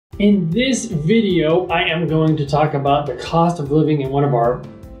In this video, I am going to talk about the cost of living in one of our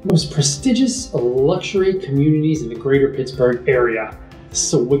most prestigious luxury communities in the greater Pittsburgh area,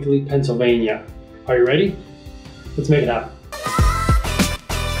 Sewickley, Pennsylvania. Are you ready? Let's make it happen.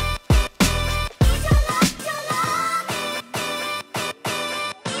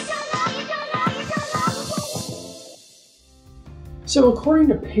 So according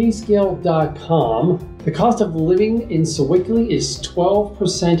to payscale.com, the cost of living in Sewickley is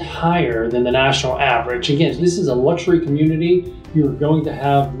 12% higher than the national average. Again, this is a luxury community. You're going to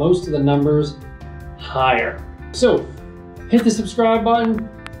have most of the numbers higher. So hit the subscribe button,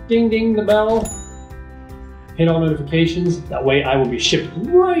 ding ding the bell, hit all notifications. That way I will be shipped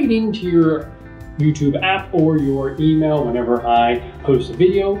right into your YouTube app or your email whenever I post a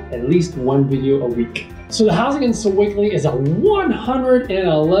video, at least one video a week. So the housing in Sewickley is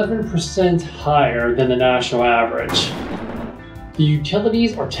 111% higher than the national average. The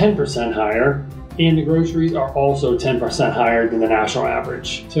utilities are 10% higher, and the groceries are also 10% higher than the national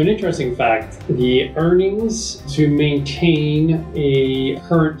average. So an interesting fact, the earnings to maintain a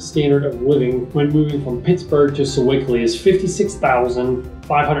current standard of living when moving from Pittsburgh to Sewickley is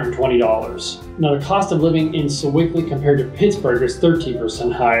 $56,520. Now the cost of living in Sewickley compared to Pittsburgh is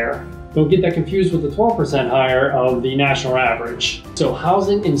 13% higher. Don't get that confused with the 12% higher of the national average. So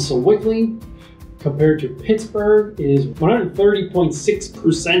housing in Sewickley compared to Pittsburgh is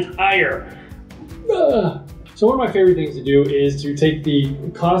 130.6% higher. So one of my favorite things to do is to take the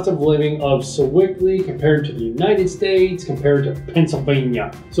cost of living of Sewickley compared to the United States, compared to Pennsylvania.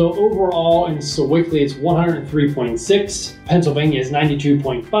 So overall in Sewickley it's 103.6, Pennsylvania is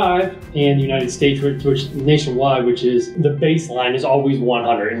 92.5, and the United States, which nationwide, which is the baseline, is always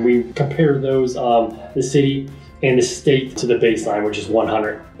 100. And we compare those, the city and the state to the baseline, which is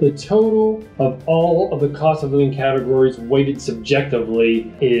 100. The total of all of the cost of living categories weighted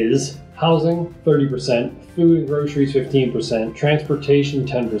subjectively is housing, 30%, food and groceries, 15%, transportation,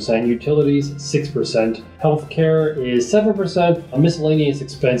 10%, utilities, 6%, healthcare is 7%, miscellaneous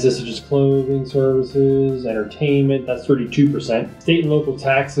expenses such as clothing, services, entertainment, that's 32%. State and local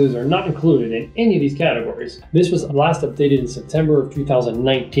taxes are not included in any of these categories. This was last updated in September of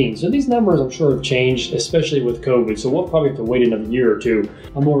 2019. So these numbers I'm sure have changed, especially with COVID. So we'll probably have to wait another year or two,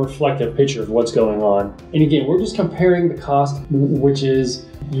 a more reflective picture of what's going on. And again, we're just comparing the cost, which is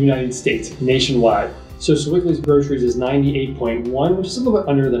United States, nationwide. So Sewickley's groceries is 98.1, which is a little bit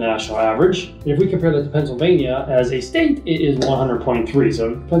under the national average. And if we compare that to Pennsylvania as a state, it is 100.3.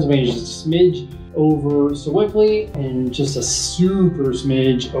 So Pennsylvania is just a smidge over Sewickley and just a super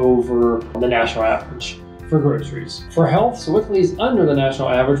smidge over the national average for groceries. For health, Sewickley is under the national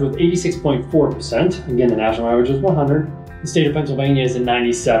average with 86.4%. Again, the national average is 100. The state of Pennsylvania is at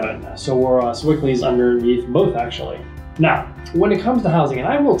 97. So Sewickley is underneath both actually. Now, when it comes to housing, and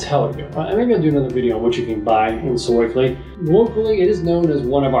I will tell you, maybe I'll do another video on what you can buy in Sewickley. Locally, it is known as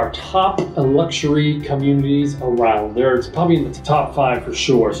one of our top luxury communities around. It's probably in the top 5 for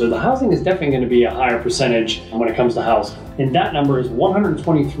sure. So the housing is definitely going to be a higher percentage when it comes to housing. And that number is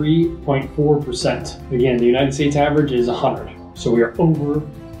 123.4%. Again, the United States average is 100. So we are over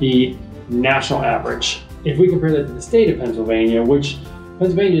the national average. If we compare that to the state of Pennsylvania, which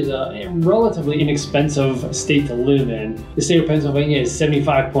Pennsylvania is a relatively inexpensive state to live in. The state of Pennsylvania is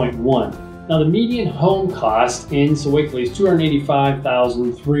 75.1. Now the median home cost in Sewickley is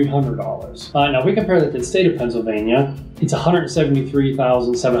 $285,300. Now if we compare that to the state of Pennsylvania, it's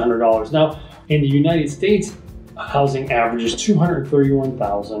 $173,700. Now in the United States, housing average is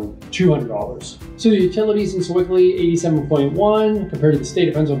 $231,200. So the utilities in Sewickley, 87.1, compared to the state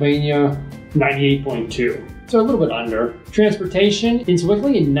of Pennsylvania, 98.2. So a little bit under. Transportation in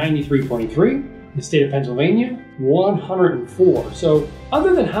Sewickley in 93.3. The state of Pennsylvania, 104. So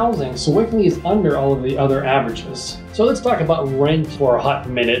other than housing, Sewickley is under all of the other averages. So let's talk about rent for a hot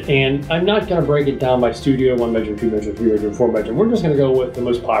minute. And I'm not gonna break it down by studio, 1 bedroom, 2 bedroom, 3 bedroom, 4 bedroom. We're just gonna go with the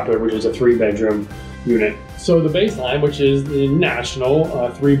most popular, which is a 3 bedroom unit. So the baseline, which is the national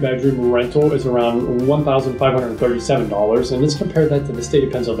 3 bedroom rental, is around $1,537. And let's compare that to the state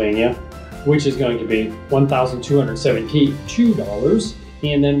of Pennsylvania, which is going to be $1,272.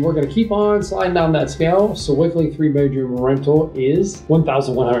 And then we're going to keep on sliding down that scale. Sewickley 3 bedroom rental is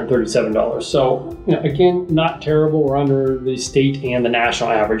 $1,137. So, again, not terrible. We're under the state and the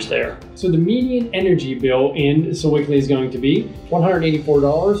national average there. So the median energy bill in Sewickley is going to be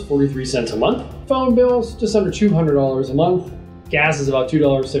 $184.43 a month. Phone bills, just under $200 a month. Gas is about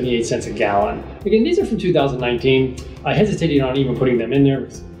 $2.78 a gallon. Again, these are from 2019. I hesitated on even putting them in there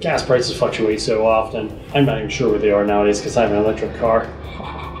because gas prices fluctuate so often. I'm not even sure where they are nowadays because I have an electric car.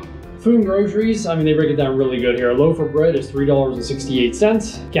 Food and groceries, I mean, they break it down really good here. A loaf of bread is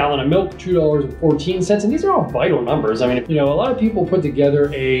 $3.68, gallon of milk, $2.14, and these are all vital numbers. I mean, you know, a lot of people put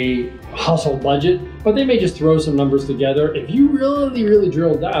together a household budget, but they may just throw some numbers together. If you really, really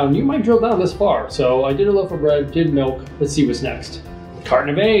drill down, you might drill down this far. So I did a loaf of bread, did milk. Let's see what's next. Carton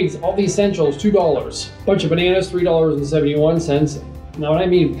of eggs, all the essentials, $2. Bunch of bananas, $3.71. Now, what I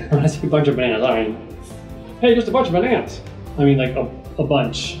mean when I say bunch of bananas, I mean, hey, just a bunch of bananas. I mean, like a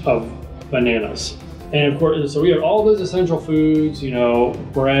bunch of bananas. And of course, so we have all those essential foods, you know,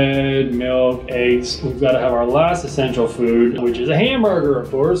 bread, milk, eggs. We've got to have our last essential food, which is a hamburger,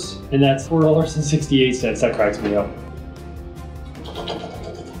 of course, and that's $4.68. That cracks me up.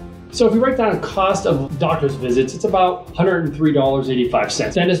 So if we break down the cost of doctor's visits, it's about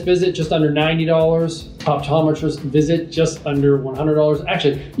 $103.85. Dentist visit, just under $90. Optometrist visit, just under $100.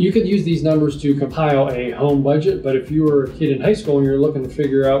 Actually, you could use these numbers to compile a home budget, but if you were a kid in high school and you're looking to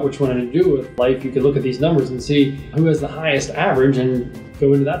figure out which one to do with life, you could look at these numbers and see who has the highest average and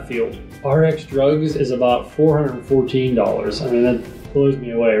go into that field. RX drugs is about $414. I mean, that blows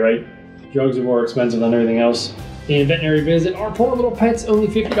me away, right? Drugs are more expensive than everything else. And veterinary visit, our poor little pet's only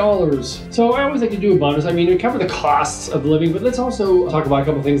 $50. So I always like to do a bonus. I mean, we cover the costs of living, but let's also talk about a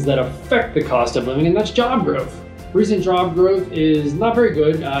couple things that affect the cost of living, and that's job growth. Recent job growth is not very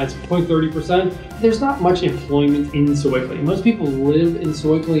good. It's 0.30%. There's not much employment in Sewickley. Most people live in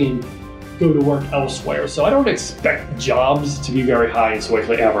Sewickley and go to work elsewhere. So I don't expect jobs to be very high in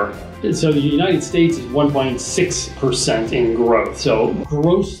Sewickley ever. And so the United States is 1.6% in growth. So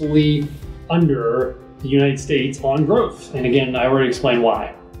grossly under the United States on growth. And again, I already explained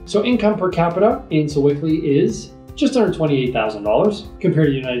why. So income per capita in Sewickley is just under $28,000 compared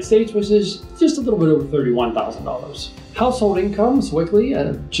to the United States, which is just a little bit over $31,000. Household income, Sewickley,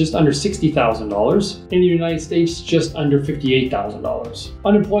 just under $60,000. In the United States, just under $58,000.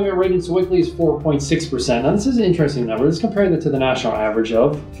 Unemployment rate in Sewickley is 4.6%. Now this is an interesting number. Let's compare that to the national average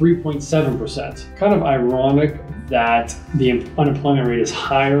of 3.7%. Kind of ironic that the unemployment rate is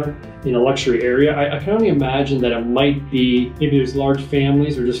higher in a luxury area. I can only imagine that it might be maybe there's large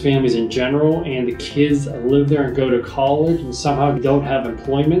families or just families in general, and the kids live there and go to college and somehow don't have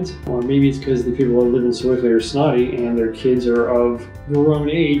employment. Or maybe it's because the people who live in Sewickley are snotty and their kids are of grown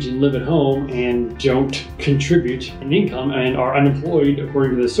age and live at home and don't contribute an income and are unemployed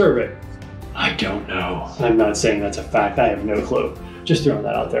according to the survey. I don't know. I'm not saying that's a fact. I have no clue. Just throwing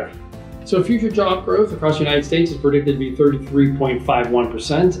that out there. So future job growth across the United States is predicted to be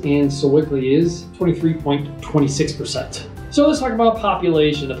 33.51%, and Sewickley is 23.26%. So let's talk about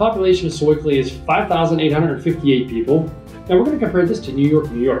population. The population of Sewickley is 5,858 people. Now we're going to compare this to New York,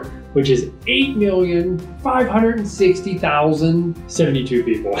 which is 8,560,072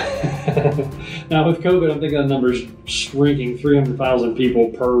 people. Now with COVID, I'm thinking the number's shrinking, 300,000 people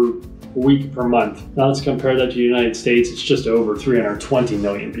per week per month. Now let's compare that to the United States. It's just over 320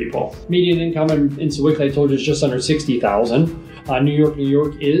 million people. Median income in Sewickley, I told you, is just under 60,000. New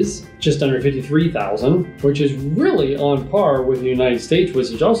York is just under 53,000, which is really on par with the United States,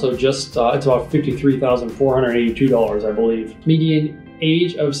 which is also just, it's about $53,482, I believe. Median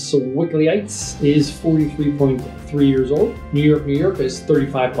age of Sewickleyites is 43.3 years old. New York is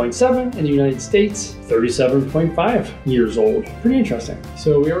 35.7, and the United States 37.5 years old. Pretty interesting.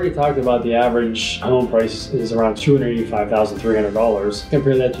 So we already talked about the average home price is around $285,300.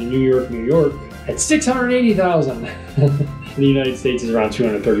 Compare that to New York at $680,000. The United States is around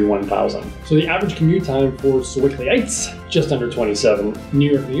 $231,000. So the average commute time for Sewickleyites, just under 27.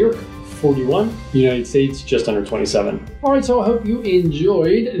 New York, 41. United States, just under 27. All right, so I hope you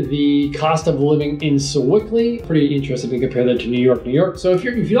enjoyed the cost of living in Sewickley. Pretty interesting to compare that to New York. So if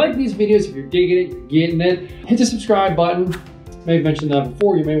you like these videos, if you're digging it, you're getting it, hit the subscribe button. May have mentioned that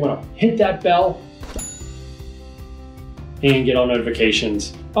before. You may want to hit that bell and get all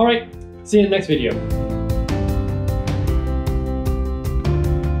notifications. All right, see you in the next video.